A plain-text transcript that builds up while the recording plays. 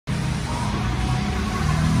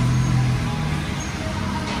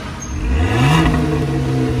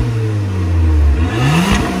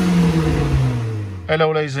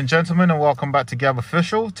ladies and gentlemen, and welcome back to Gab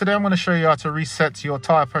Official. Today I'm going to show you how to reset your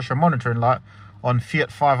tyre pressure monitoring light on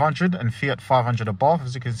Fiat 500 and Fiat 500 above.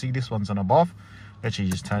 As you can see, this one's on above.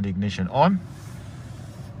 Literally just turn the ignition on,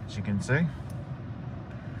 as you can see.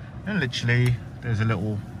 And literally there's a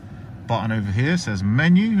little button over here, it says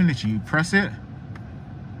menu, and literally you press it.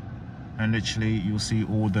 And literally you'll see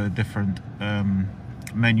all the different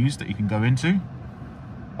menus that you can go into.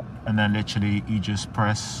 And then literally you just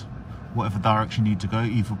press whatever direction you need to go,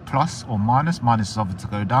 either plus or minus. Minus is obviously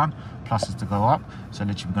to go down, plus is to go up. So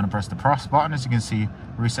literally we're going to press the plus button. As you can see,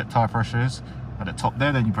 reset tyre pressure is at the top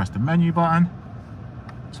there. Then you press the menu button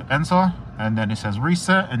to enter, and then it says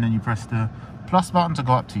reset, and then you press the plus button to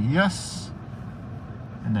go up to yes,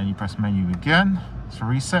 and then you press menu again to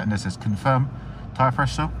reset, and this says confirm tyre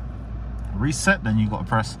pressure reset. Then you got to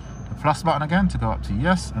press the plus button again to go up to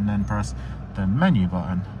yes, and then press the menu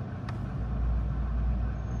button.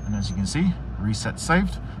 And as you can see, reset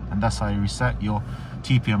saved, and that's how you reset your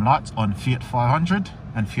TPM lights on Fiat 500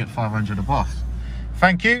 and Fiat 500 above.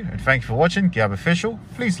 Thank you, and thank you for watching Gab Official.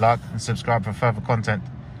 Please like and subscribe for further content.